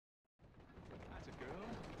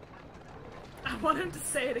want him to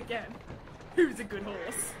say it again. Who's a good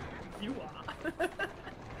horse? You are. Who's a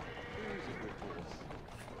good horse?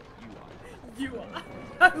 You are. You are.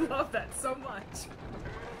 I love that so much.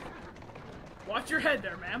 Watch your head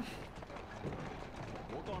there, ma'am.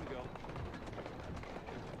 Walk on, girl.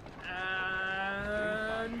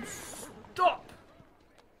 And stop!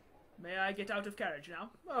 May I get out of carriage now?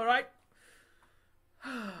 Alright.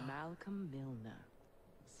 Malcolm Milner.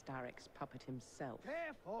 Starrick's puppet himself.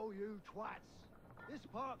 Careful, you twats. This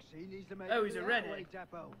park scene needs to make Oh, he's a the redhead. railway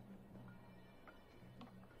depot.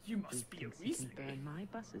 You must be a Thinks he can weaseling. burn my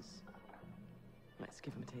buses. Let's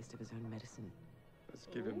give him a taste of his own medicine. Let's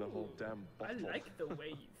give him the whole damn I bottle. like the way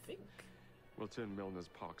you think. We'll turn Milner's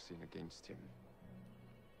park scene against him.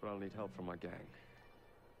 But I'll need help from my gang.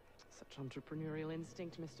 Such entrepreneurial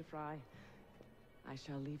instinct, Mr. Fry. I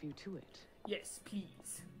shall leave you to it. Yes,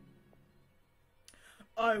 please.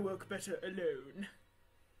 I work better alone.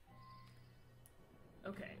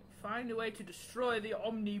 Okay, find a way to destroy the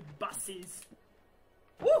omnibuses.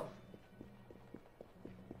 Woo!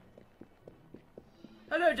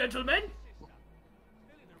 Hello, gentlemen.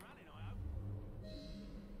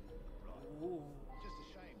 Ooh.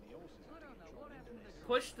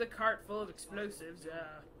 Push the cart full of explosives.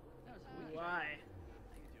 Why?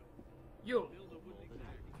 You.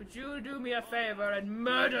 Could you do me a favor and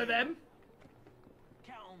murder them?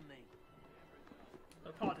 Count on me.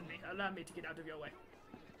 Oh, pardon me. Allow me to get out of your way.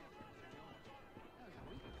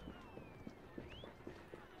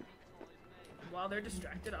 While they're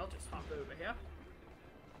distracted, I'll just hop over here.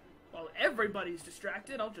 While everybody's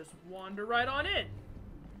distracted, I'll just wander right on in.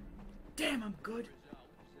 Damn, I'm good.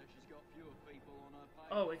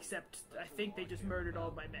 Oh, except I think they just murdered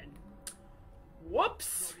all my men.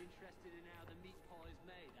 Whoops!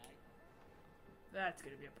 That's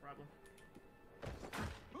gonna be a problem.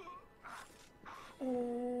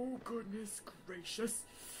 Oh, goodness gracious.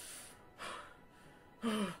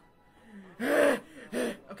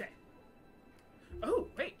 Okay. Oh,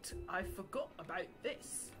 wait. I forgot about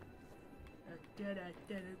this.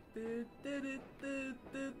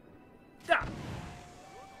 Ah.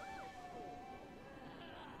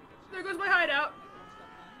 There goes my hideout.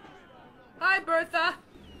 Hi, Bertha.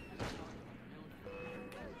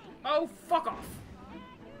 Oh, fuck off.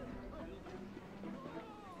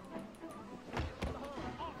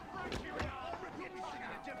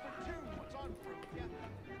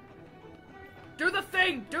 Do the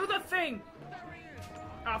thing! Do the thing!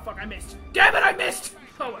 Oh, fuck, I missed. Damn it, I missed!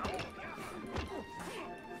 Oh, well.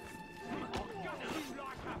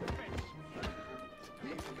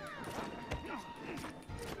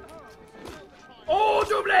 Oh,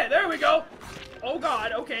 double! There we go! Oh,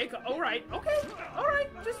 God, okay, alright, okay, alright.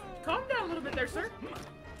 Just calm down a little bit there, sir.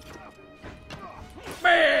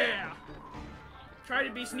 Bam! Try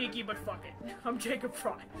to be sneaky, but fuck it. I'm Jacob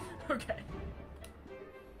Fry. Okay.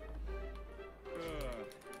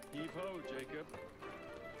 Heave-ho, Jacob.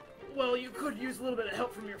 Well, you could use a little bit of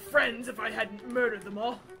help from your friends if I hadn't murdered them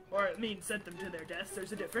all. Or, I mean, sent them to their deaths.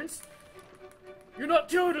 There's a difference. You're not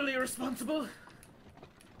totally responsible.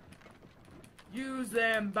 Use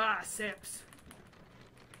them biceps.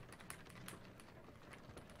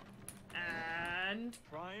 And...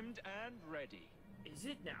 Primed and ready. Is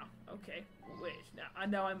it now? Okay. Wait,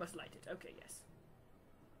 now I must light it. Okay, yes.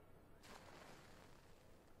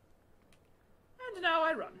 And now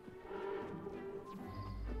I run.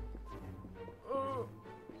 Oh.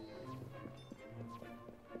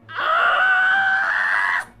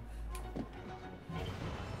 Ah!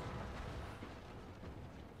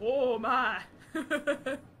 Oh my!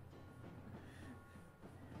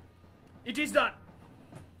 It is done.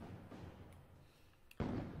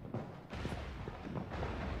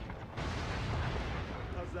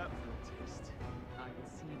 How's that for a taste? I can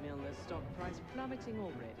see Milner's stock price plummeting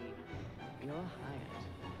already. You're hired.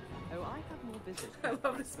 Oh, I have more visits. I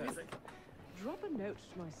love this music. Drop a note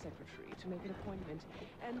to my secretary to make an appointment,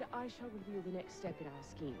 and I shall reveal the next step in our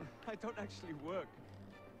scheme. I don't actually work.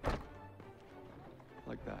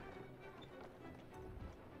 Like that.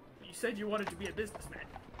 You said you wanted to be a businessman.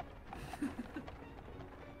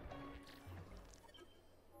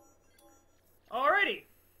 Alrighty.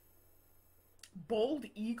 Bald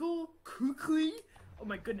eagle? Kukui? Oh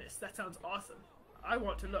my goodness, that sounds awesome. I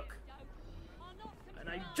want to look. And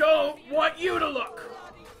I don't want you to look!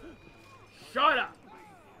 Shut up!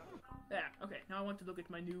 There, okay, now I want to look at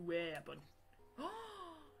my new weapon.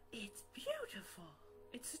 Oh, it's beautiful!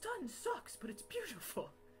 It's done sucks, but it's beautiful.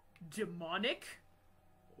 Demonic?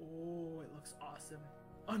 Oh, it looks awesome.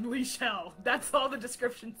 Unleash hell. That's all the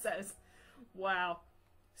description says. Wow.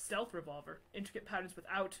 Stealth revolver. Intricate patterns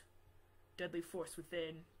without. Deadly force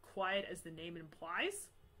within. quiet as the name implies?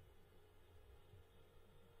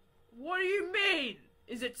 What do you mean?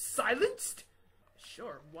 Is it silenced?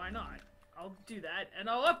 Sure, why not? I'll do that, and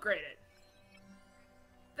I'll upgrade it.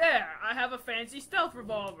 There! I have a fancy stealth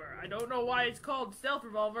revolver. I don't know why it's called stealth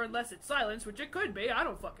revolver unless it's silenced, which it could be. I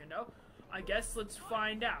don't fucking know. I guess let's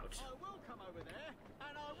find out. I will come over there,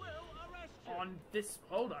 and I will arrest you. On this...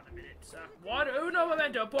 Hold on a minute. One uno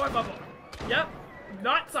momento, por favor. Yep,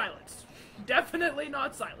 not silenced. Definitely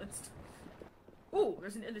not silenced. Ooh,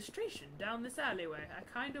 there's an illustration down this alleyway. I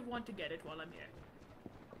kind of want to get it while I'm here.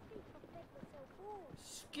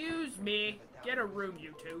 Excuse me. Get a room,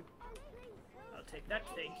 you two. I'll take that,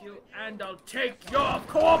 thank you. And I'll take your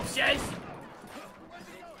corpses!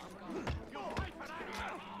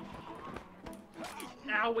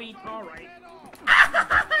 Owie, alright.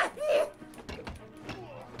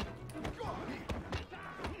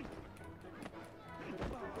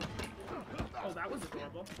 Oh, that was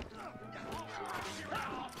adorable.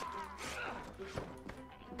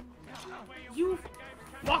 You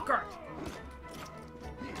fucker!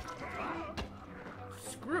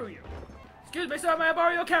 Screw you. Excuse me, sir, may I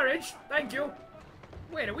borrow your carriage? Thank you.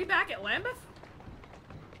 Wait, are we back at Lambeth?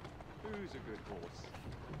 Who's a good horse?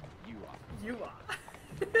 You are. You are.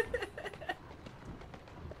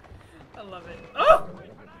 I love it. Oh!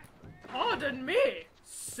 Pardon me,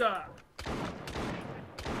 sir.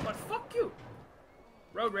 But fuck you.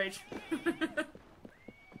 Road rage.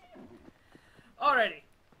 Alrighty.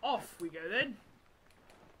 Off we go then.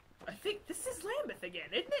 I think this is Lambeth again,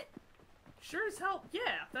 isn't it? Sure as hell.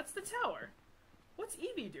 Yeah, that's the tower. What's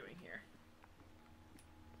Evie doing here?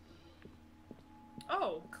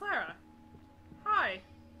 Oh, Clara. Hi.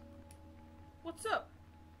 What's up?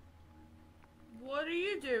 What are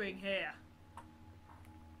you doing here?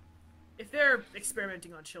 If they're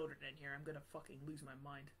experimenting on children in here, I'm gonna fucking lose my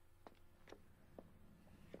mind.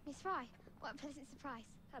 Miss Fry, what a pleasant surprise.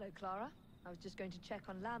 Hello, Clara. I was just going to check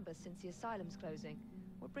on Lambeth since the asylum's closing.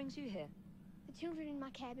 What brings you here? The children in my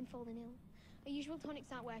care have been falling ill. Our usual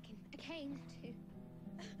tonics aren't working. I came to...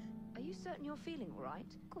 Are you certain you're feeling all right?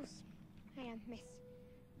 Of course, I am, miss.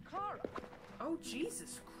 Clara! Oh,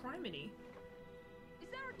 Jesus, criminy. Is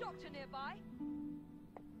there a doctor nearby?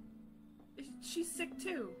 She's sick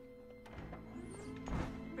too.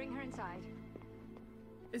 Bring her inside.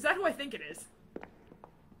 Is that who I think it is?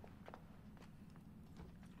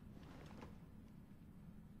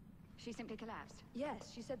 She simply collapsed.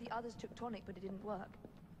 Yes, she said the others took tonic, but it didn't work.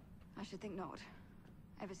 I should think not.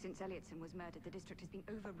 Ever since Elliotson was murdered, the district has been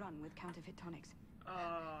overrun with counterfeit tonics.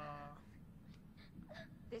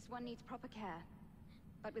 This one needs proper care.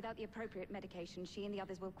 But without the appropriate medication, she and the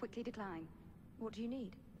others will quickly decline. What do you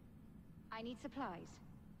need? I need supplies.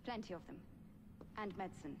 Plenty of them. And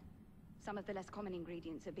medicine. Some of the less common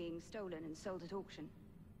ingredients are being stolen and sold at auction.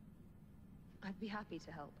 I'd be happy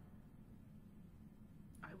to help.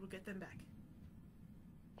 I will get them back.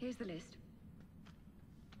 Here's the list.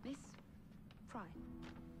 Miss Fry.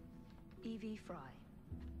 Evie Fry.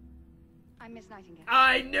 I'm Miss Nightingale.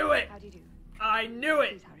 I knew it! How do you do? I knew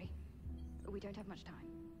it! Please hurry. We don't have much time.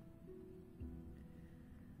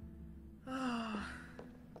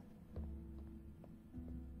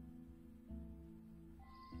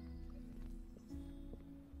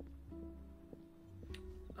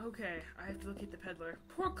 Okay, I have to locate the peddler.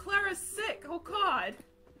 Poor Clara's sick! Oh god!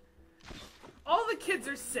 All the kids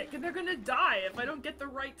are sick and they're gonna die if I don't get the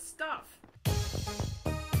right stuff.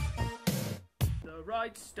 The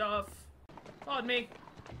right stuff. Pardon me.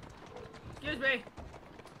 Excuse me.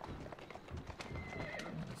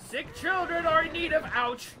 Sick children are in need of,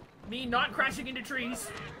 ouch, me not crashing into trees.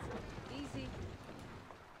 Easy.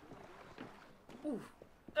 Ooh.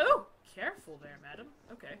 Oh! Careful there, madam.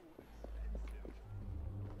 Okay.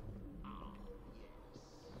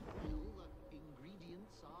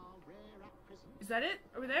 Ingredients are rare at present. Is that it?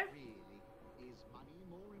 Over there? Really, is money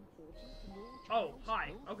more important than your Oh, child's hi.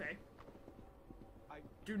 health? Okay.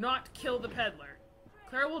 Do not kill the peddler.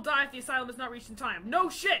 Clara will die if the asylum is not reached in time. No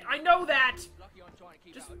shit! I know that!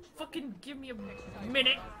 Just fucking give me a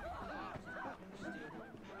minute.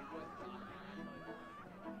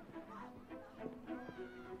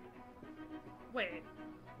 Wait.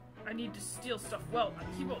 I need to steal stuff. Well,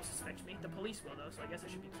 he won't suspect me. The police will, though, so I guess I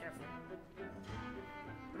should be careful.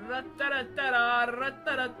 Ra-da-da-da-da,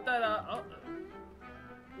 ra-da-da-da-da. Uh-oh.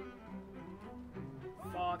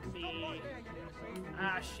 Fuck me.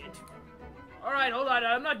 Ah, shit. Alright, hold on.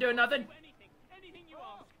 I'm not doing nothing.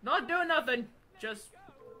 Not doing nothing. Just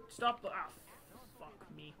stop. Ah, fuck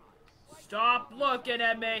me. Stop looking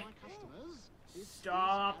at me.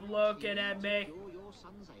 Stop looking at me. Cure your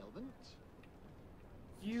son's ailment.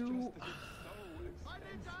 You.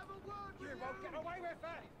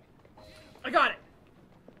 I got it.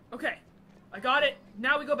 Okay. I got it.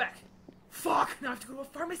 Now we go back. Fuck! Now I have to go to a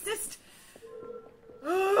pharmacist?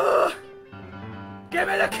 Ugh. Give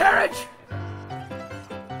me the carriage!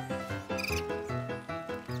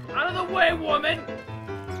 Out of the way, woman!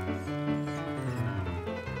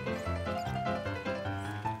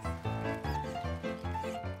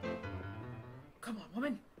 Come on,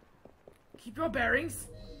 woman. Keep your bearings.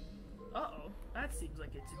 Uh-oh. That seems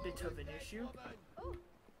like it's a bit of an issue.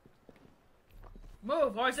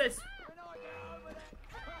 Move, horses!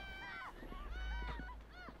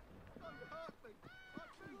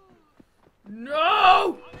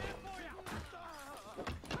 No!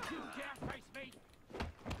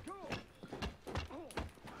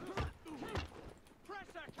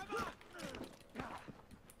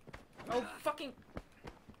 Oh, fucking...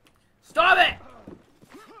 Stop it!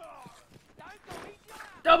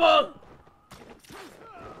 Double!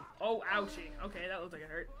 Oh, ouchie. Okay, that looks like it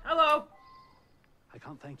hurt. Hello! I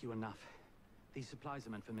can't thank you enough. These supplies are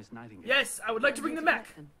meant for Miss Nightingale. Yes, I would like to bring them back.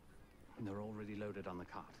 And they're already loaded on the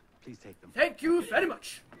cart. Please take them. Thank you very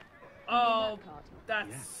much. Oh,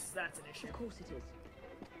 that's an issue. Of course it is.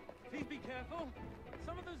 Please be careful.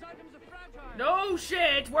 Some of those items are fragile. No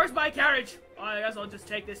shit! Where's my carriage? Oh, I guess I'll just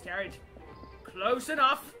take this carriage. Close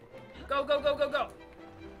enough. Go, go, go, go, go.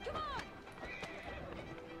 Come on!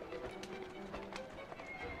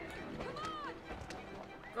 Come on!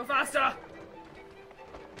 Go faster.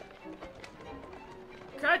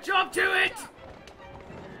 Catch up to it!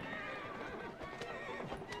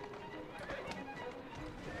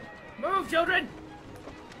 Move, children!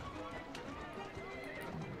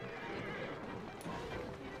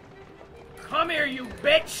 Come here, you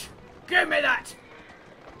bitch! Give me that!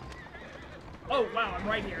 Oh, wow, I'm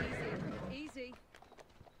right here. Easy.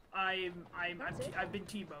 I've been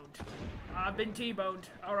T-boned. I've been T-boned.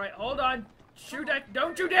 Alright, hold on. Shoot at-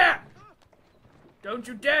 Don't you dare! Don't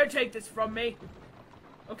you dare take this from me!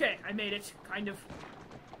 Okay, I made it. Kind of.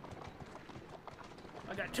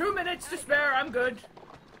 I got 2 minutes to spare. I'm good.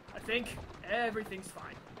 I think everything's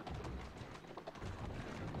fine.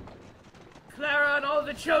 Clara and all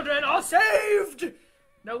the children are saved!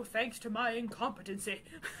 No thanks to my incompetency.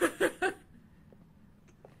 You're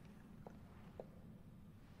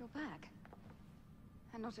back.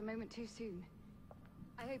 And not a moment too soon.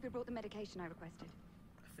 I hope you brought the medication I requested.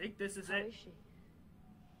 I think this is How it. is she?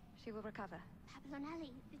 She will recover.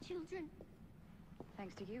 Ellie, the children.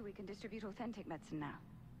 Thanks to you, we can distribute authentic medicine now.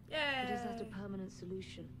 Yay! But is that a permanent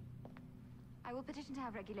solution? I will petition to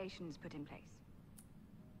have regulations put in place.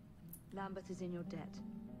 Lambert is in your debt.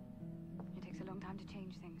 It takes a long time to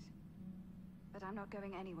change things. But I'm not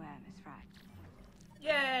going anywhere, Miss Fry.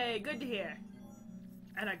 Yay! Good to hear.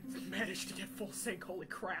 And I managed to get full sync. Holy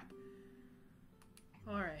crap.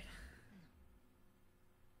 Alright.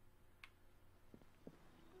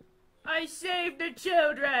 I saved the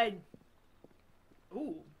children!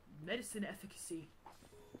 Ooh, medicine efficacy.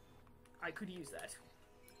 I could use that.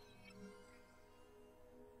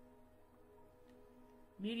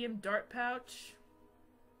 Medium dart pouch.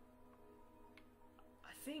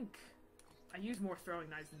 I think I use more throwing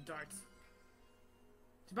knives than darts.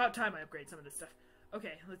 It's about time I upgrade some of this stuff.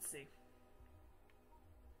 Okay, let's see.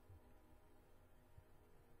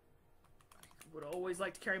 Would always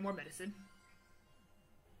like to carry more medicine.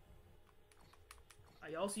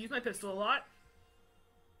 I also use my pistol a lot.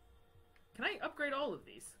 Can I upgrade all of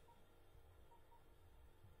these?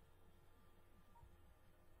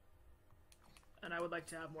 And I would like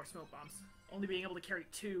to have more smoke bombs. Only being able to carry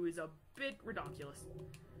 2 is a bit ridiculous.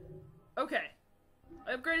 Okay.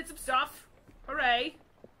 I upgraded some stuff. Hooray.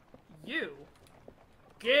 You.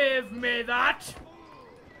 Give me that!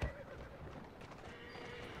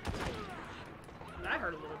 That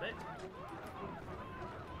hurt a little bit.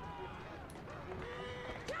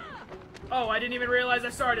 Oh, I didn't even realize I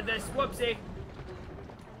started this. Whoopsie.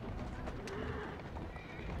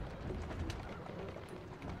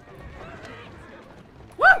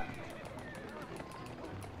 Woo!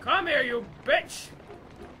 Come here, you bitch!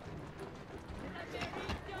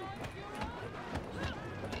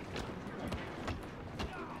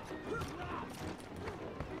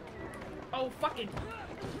 Oh, fucking...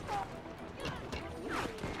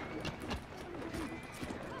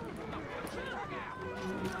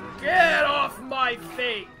 Get off my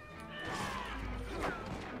feet!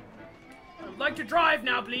 I'd like to drive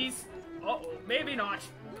now, please. Uh-oh, maybe not.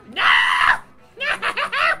 No!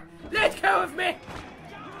 Let go of me!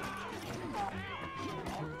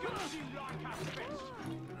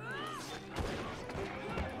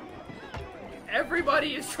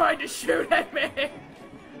 Everybody is trying to shoot at me!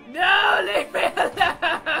 No, leave me alone!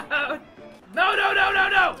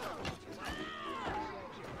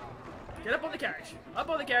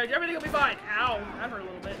 carriage. Everything will be fine. Ow, that hurt a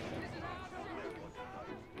little bit.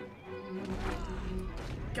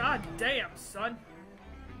 God damn, son.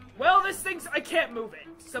 Well, this thing's... I can't move it.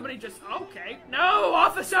 Somebody just... Okay. No,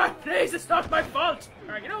 officer! Please, it's not my fault!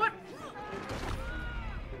 Alright, you know what?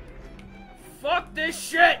 Fuck this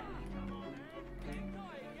shit!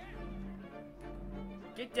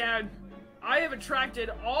 Get down. I have attracted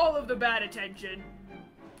all of the bad attention,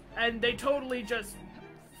 and they totally just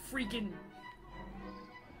freaking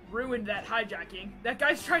ruined that hijacking. That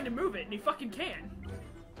guy's trying to move it, and he fucking can.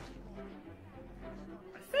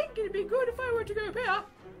 I think it'd be good if I were to go here.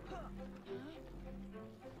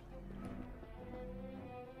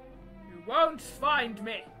 You won't find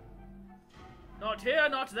me. Not here,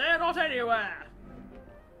 not there, not anywhere.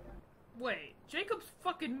 Wait, Jacob's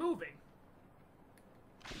fucking moving.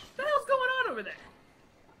 What the hell's going on over there?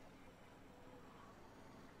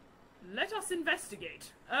 Let us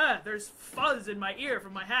investigate. There's fuzz in my ear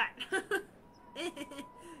from my hat.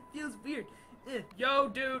 Feels weird. Yo,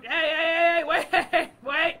 dude. Hey,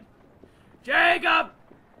 wait. Jacob!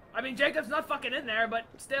 I mean, Jacob's not fucking in there, but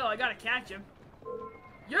still, I gotta catch him.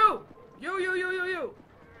 You!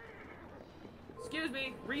 Excuse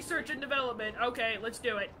me. Research and development. Okay, let's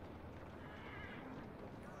do it.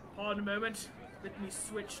 Hold on a moment. Let me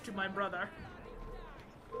switch to my brother.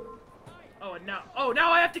 Oh, and now... Oh,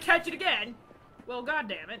 now I have to catch it again! Well,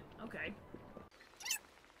 goddammit. Okay.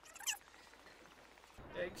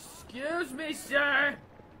 Excuse me, sir!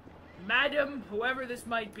 Madam, whoever this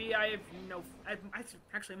might be, I have no...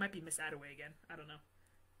 Actually, it might be Miss Attaway again. I don't know.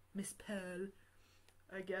 Miss Pearl.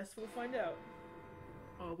 I guess we'll find out.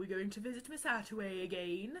 Are we going to visit Miss Attaway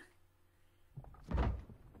again?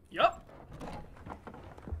 Yup.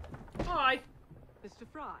 Hi. Mr.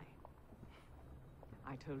 Fry.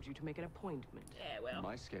 I told you to make an appointment. Yeah, well...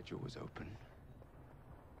 My schedule was open.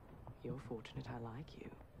 You're fortunate I like you.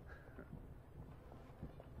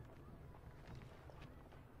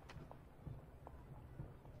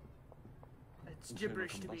 It's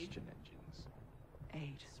gibberish to me. Combustion engines.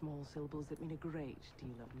 8 small syllables that mean a great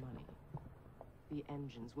deal of money. The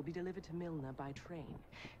engines will be delivered to Milner by train.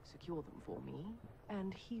 Secure them for me,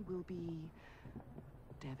 and he will be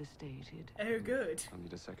devastated. Oh, good. I'll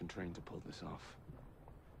need a second train to pull this off.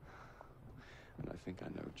 And I think I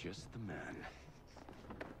know just the man.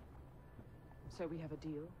 So we have a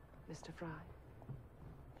deal, Mr. Fry?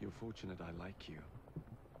 You're fortunate I like you,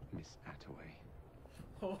 Miss Attaway.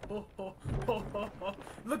 Ho, ho, ho, ho, ho, ho.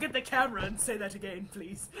 Look at the camera and say that again,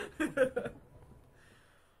 please.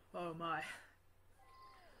 Oh my.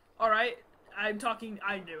 Alright, I knew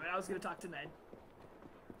it. I was gonna talk to Ned.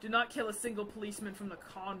 Do not kill a single policeman from the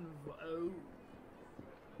convoy. Oh.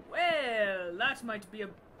 Well, that might be a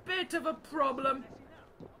bit of a problem,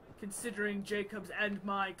 considering Jacob's and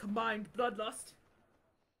my combined bloodlust.